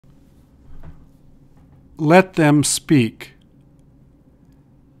Let them speak.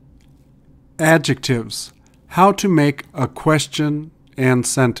 Adjectives. How to make a question and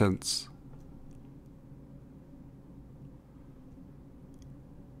sentence.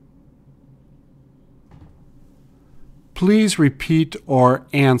 Please repeat or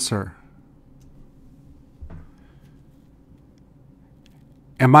answer.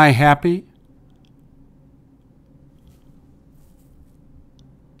 Am I happy?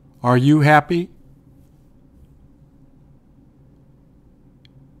 Are you happy?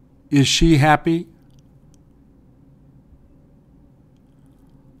 Is she happy?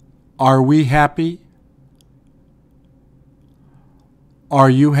 Are we happy? Are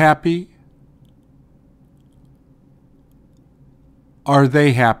you happy? Are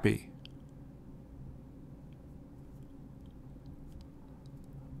they happy?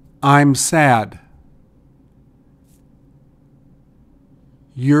 I'm sad.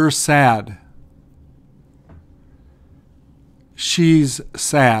 You're sad. She's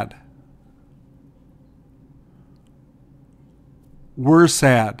sad. We're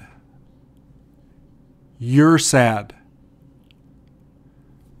sad. You're sad.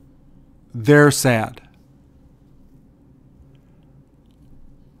 They're sad.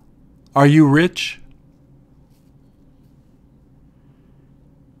 Are you rich?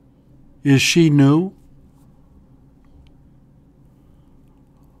 Is she new?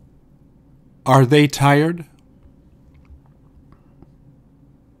 Are they tired?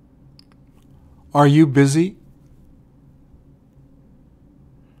 Are you busy?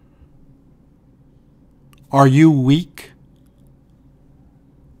 Are you weak?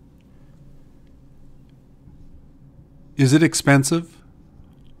 Is it expensive?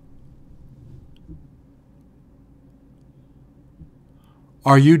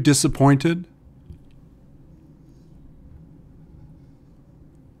 Are you disappointed?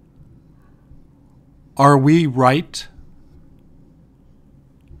 Are we right?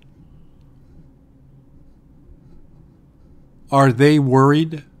 Are they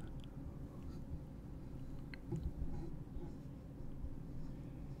worried?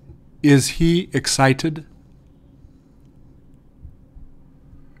 Is he excited?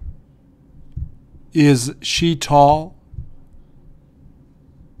 Is she tall?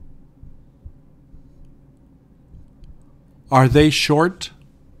 Are they short?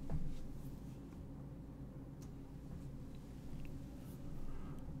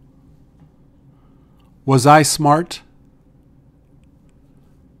 Was I smart?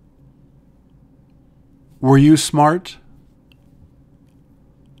 Were you smart?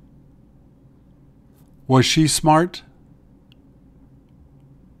 Was she smart?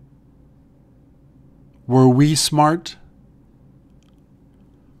 Were we smart?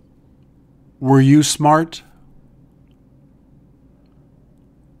 Were you smart?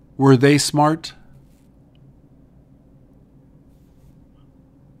 Were they smart?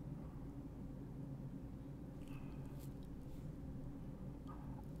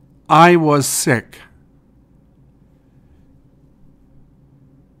 I was sick.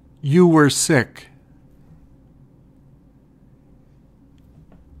 You were sick.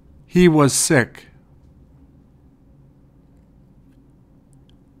 He was sick.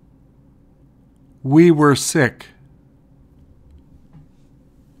 We were sick.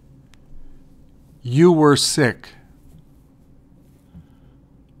 You were sick.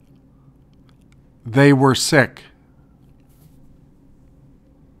 They were sick.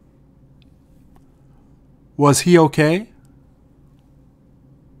 Was he okay?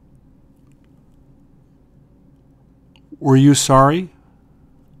 Were you sorry?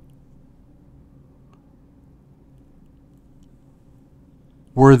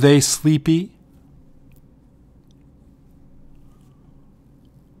 Were they sleepy?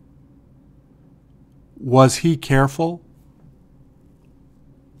 Was he careful?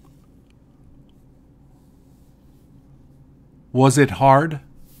 Was it hard?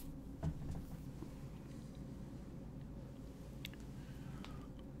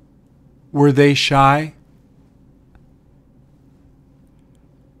 Were they shy?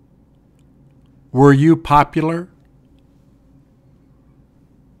 Were you popular?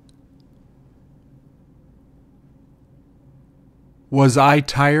 Was I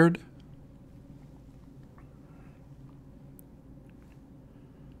tired?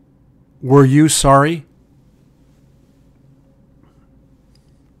 Were you sorry?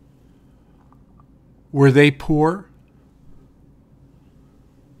 Were they poor?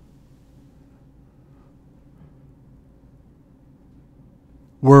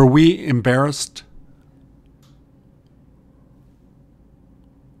 Were we embarrassed?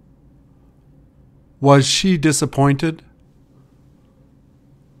 Was she disappointed?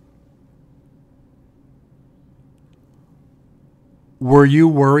 Were you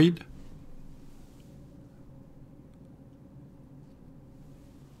worried?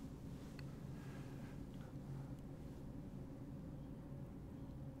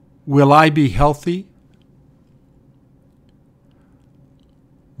 Will I be healthy?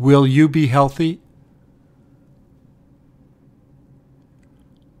 Will you be healthy?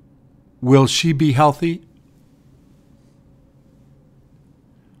 Will she be healthy?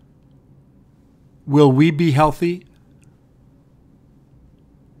 Will we be healthy?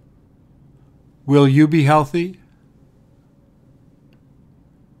 Will you be healthy?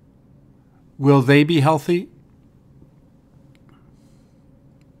 Will they be healthy?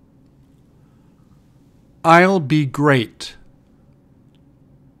 I'll be great.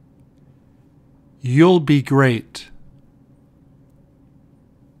 You'll be great.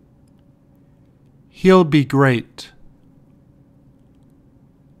 He'll be great.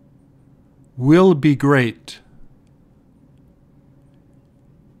 We'll be great.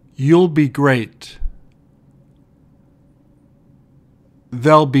 You'll be great.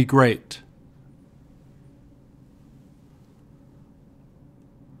 They'll be great.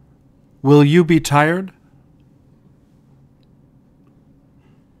 Will you be tired?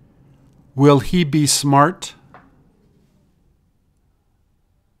 Will he be smart?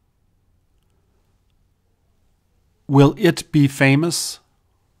 Will it be famous?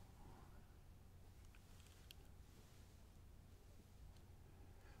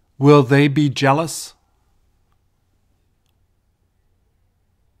 Will they be jealous?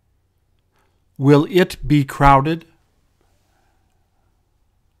 Will it be crowded?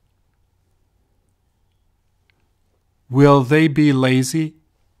 Will they be lazy?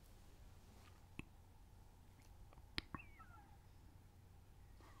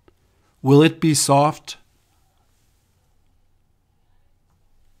 Will it be soft?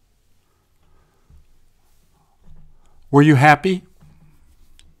 Were you happy?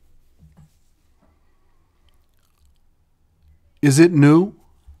 Is it new?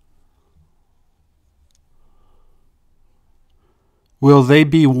 Will they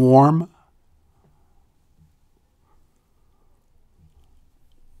be warm?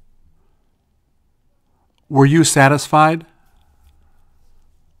 Were you satisfied?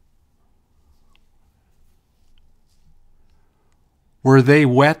 Were they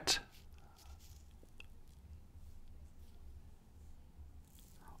wet?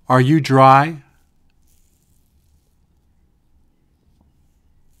 Are you dry?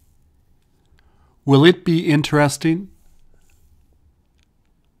 Will it be interesting?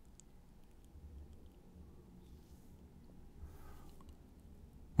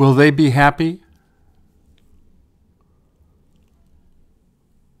 Will they be happy?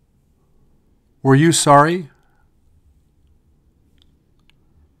 Were you sorry?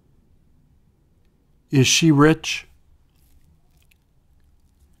 Is she rich?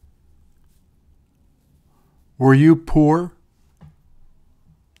 Were you poor?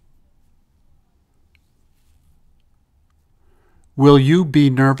 Will you be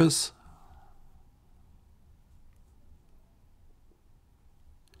nervous?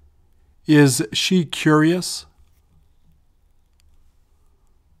 Is she curious?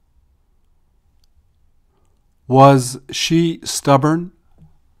 Was she stubborn?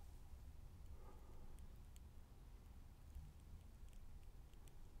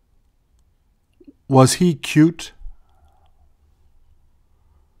 Was he cute?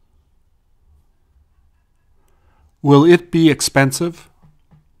 Will it be expensive?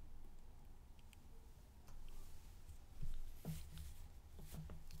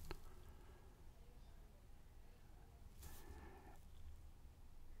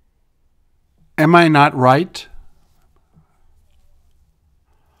 Am I not right?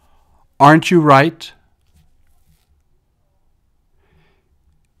 Aren't you right?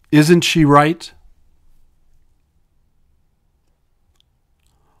 Isn't she right?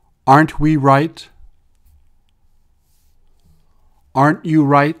 Aren't we right? Aren't you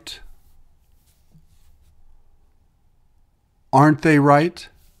right? Aren't they right?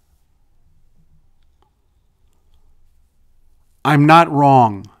 I'm not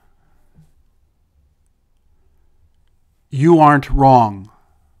wrong. You aren't wrong.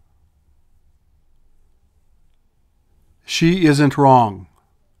 She isn't wrong.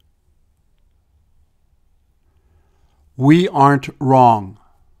 We aren't wrong.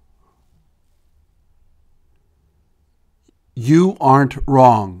 You aren't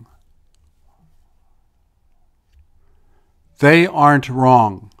wrong. They aren't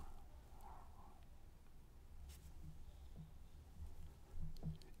wrong.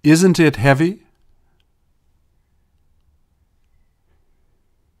 Isn't it heavy?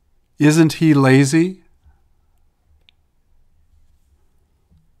 Isn't he lazy?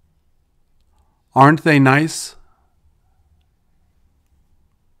 Aren't they nice?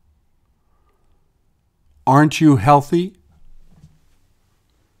 Aren't you healthy?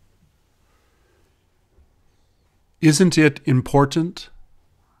 Isn't it important?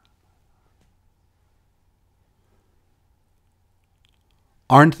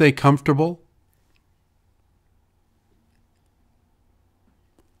 Aren't they comfortable?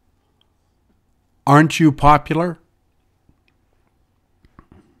 Aren't you popular?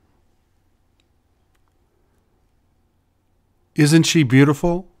 Isn't she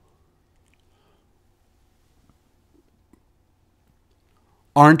beautiful?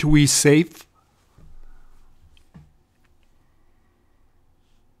 Aren't we safe?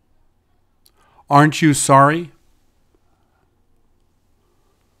 Aren't you sorry?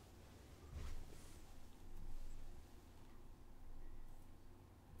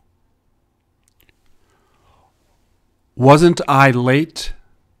 Wasn't I late?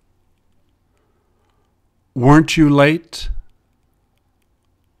 Weren't you late?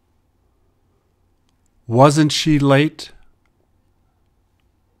 Wasn't she late?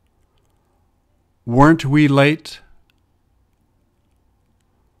 Weren't we late?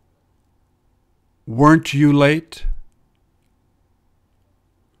 Weren't you late?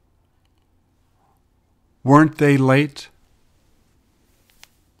 Weren't they late?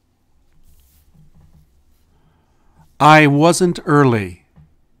 I wasn't early.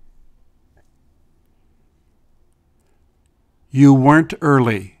 You weren't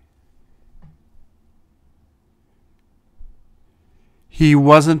early. He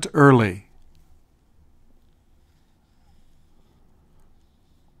wasn't early.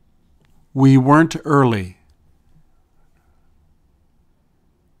 We weren't early.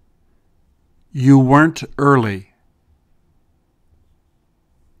 You weren't early.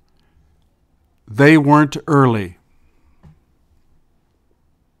 They weren't early.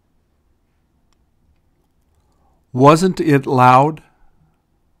 Wasn't it loud?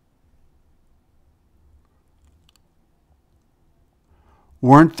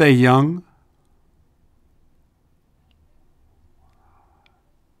 Weren't they young?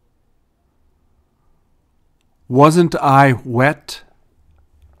 Wasn't I wet?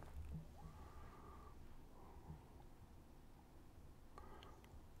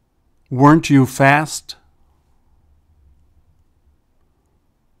 Weren't you fast?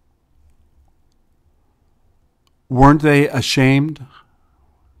 Weren't they ashamed?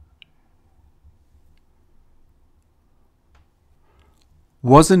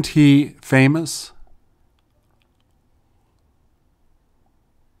 Wasn't he famous?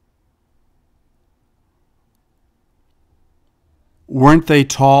 Weren't they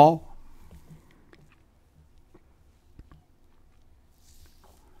tall?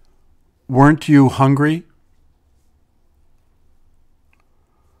 Weren't you hungry?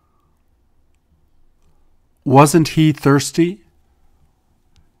 Wasn't he thirsty?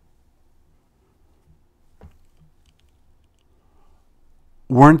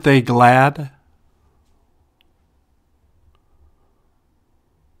 Weren't they glad?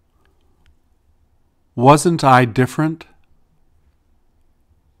 Wasn't I different?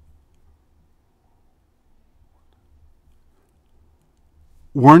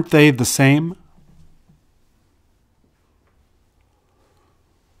 Weren't they the same?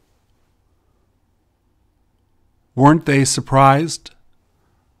 Weren't they surprised?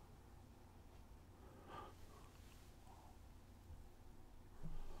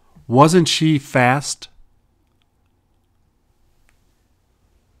 Wasn't she fast?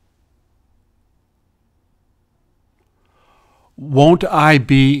 Won't I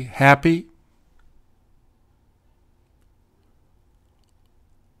be happy?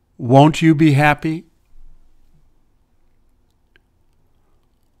 Won't you be happy?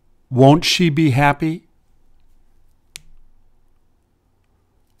 Won't she be happy?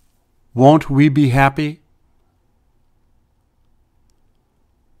 Won't we be happy?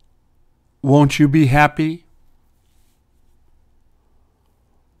 Won't you be happy?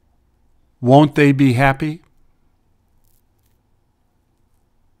 Won't they be happy?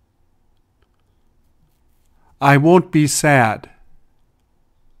 I won't be sad.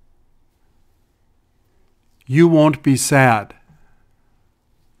 You won't be sad.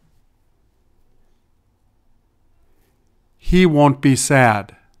 He won't be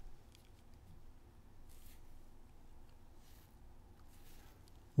sad.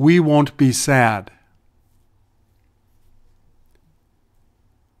 We won't be sad.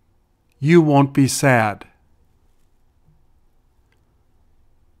 You won't be sad.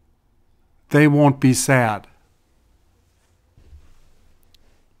 They won't be sad.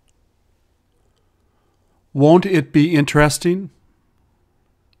 Won't it be interesting?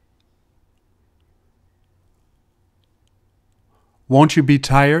 Won't you be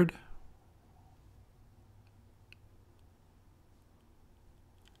tired?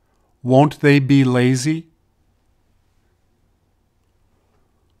 Won't they be lazy?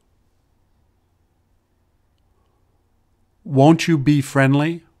 Won't you be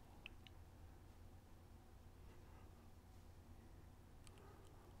friendly?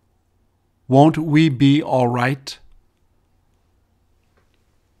 Won't we be all right?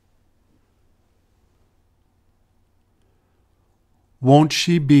 Won't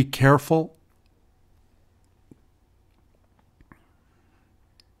she be careful?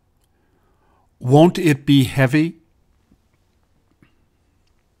 Won't it be heavy?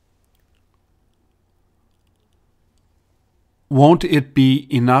 Won't it be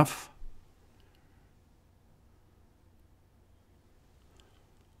enough?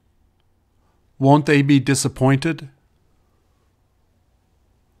 Won't they be disappointed?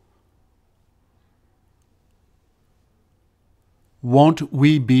 Won't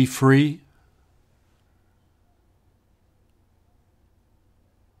we be free?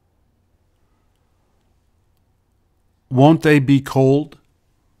 Won't they be cold?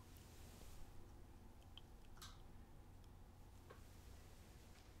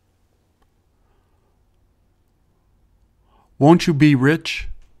 Won't you be rich?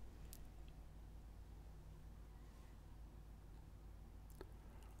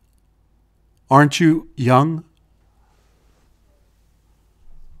 Aren't you young?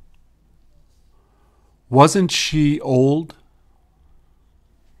 Wasn't she old?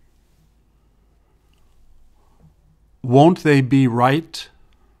 Won't they be right?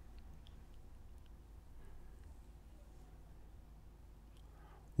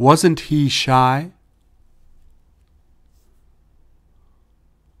 Wasn't he shy?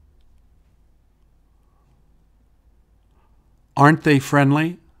 Aren't they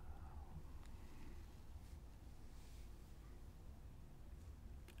friendly?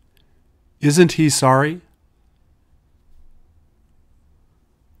 Isn't he sorry?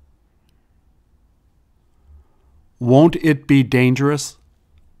 Won't it be dangerous?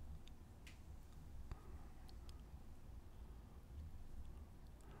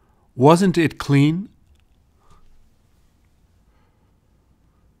 Wasn't it clean?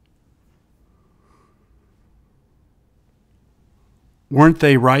 Weren't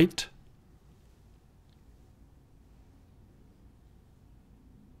they right?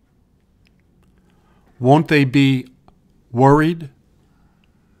 Won't they be worried?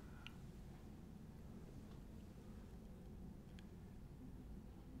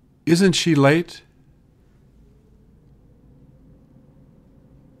 Isn't she late?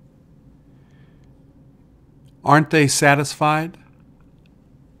 Aren't they satisfied?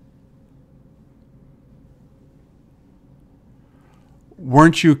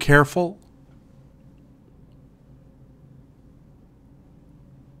 Weren't you careful?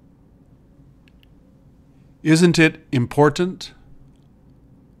 Isn't it important?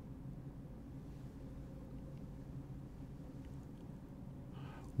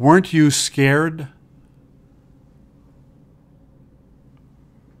 Weren't you scared?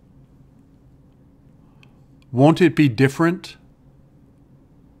 Won't it be different?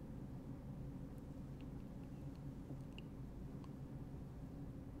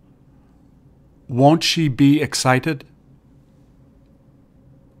 Won't she be excited?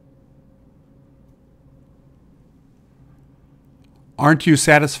 Aren't you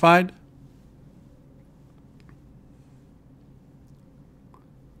satisfied?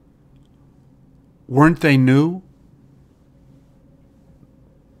 Weren't they new?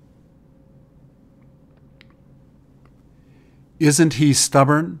 Isn't he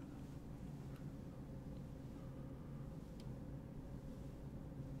stubborn?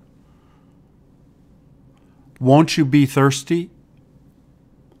 Won't you be thirsty?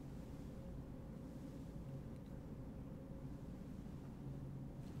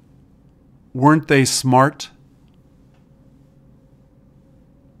 Weren't they smart?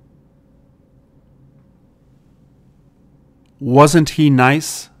 Wasn't he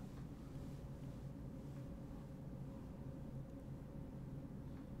nice?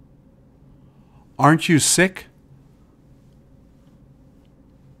 Aren't you sick?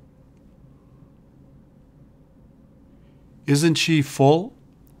 Isn't she full?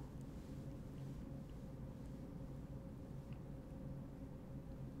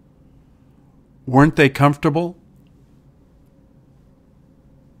 Weren't they comfortable?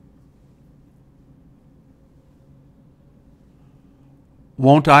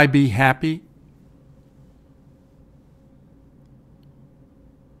 Won't I be happy?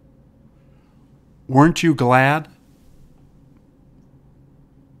 Weren't you glad?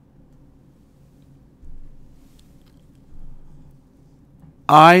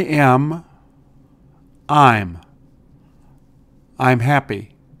 I am, I'm. I'm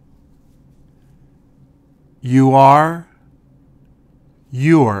happy. You are,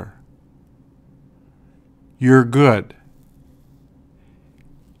 you're. You're good.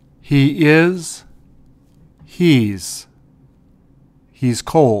 He is, he's. He's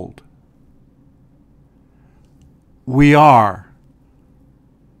cold. We are,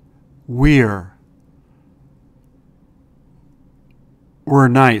 we're. We're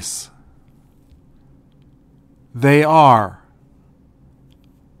nice. They are,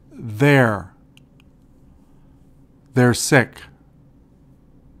 they're. They're sick.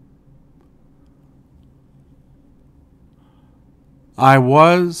 I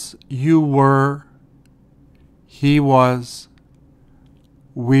was, you were, he was,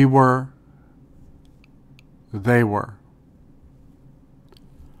 we were, they were.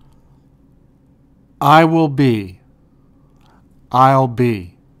 I will be, I'll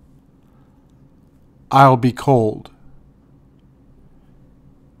be. I'll be cold.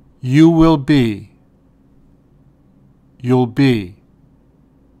 You will be, you'll be.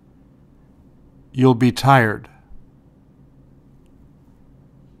 You'll be tired.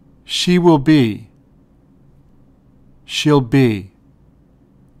 She will be, she'll be.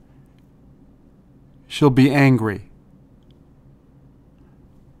 She'll be angry.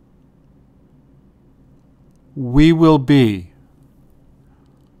 We will be,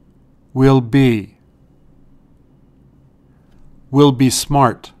 we'll be. We'll be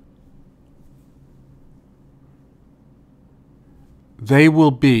smart. They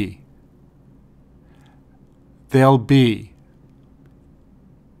will be, they'll be.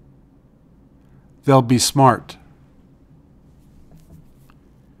 They'll be smart.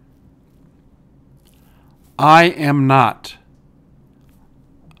 I am not.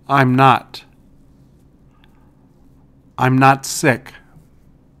 I'm not. I'm not sick.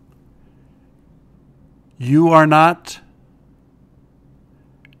 You are not.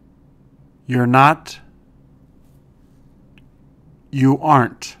 You're not. You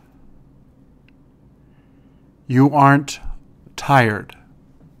aren't. You aren't tired.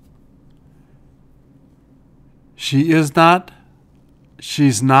 She is not.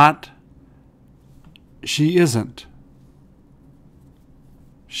 She's not. She isn't.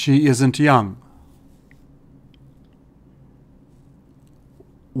 She isn't young.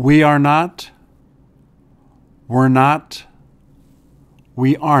 We are not. We're not.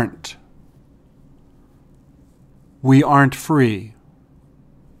 We aren't. We aren't free.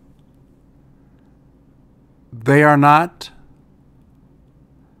 They are not.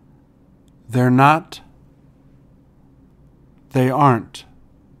 They're not. They aren't.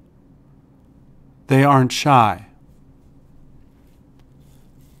 They aren't shy.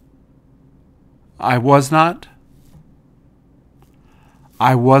 I was not.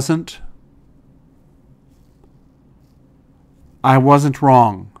 I wasn't. I wasn't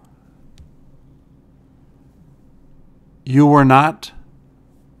wrong. You were not.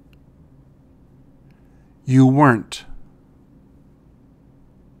 You weren't.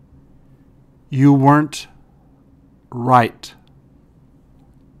 You weren't right.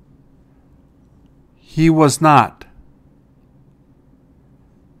 He was not.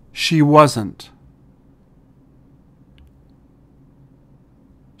 She wasn't.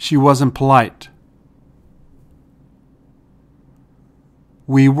 She wasn't polite.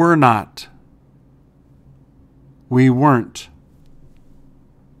 We were not. We weren't.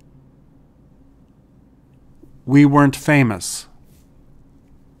 We weren't famous.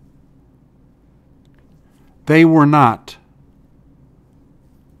 They were not.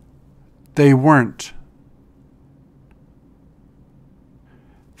 They weren't.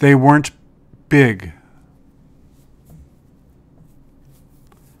 They weren't big.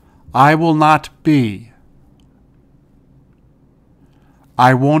 I will not be.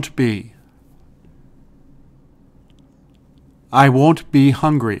 I won't be. I won't be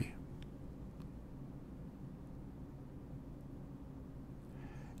hungry.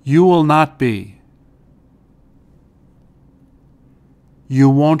 You will not be. You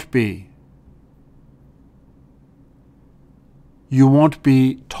won't be. You won't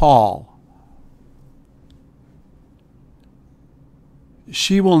be tall.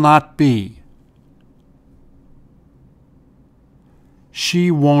 She will not be.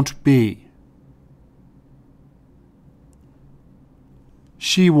 She won't be.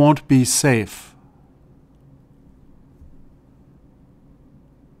 She won't be safe.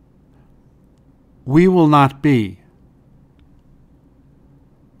 We will not be.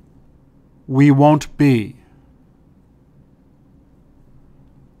 We won't be.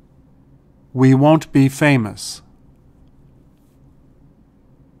 We won't be famous.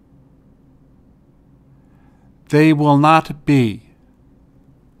 They will not be.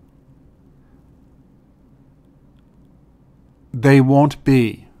 They won't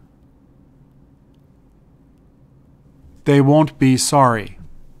be. They won't be sorry.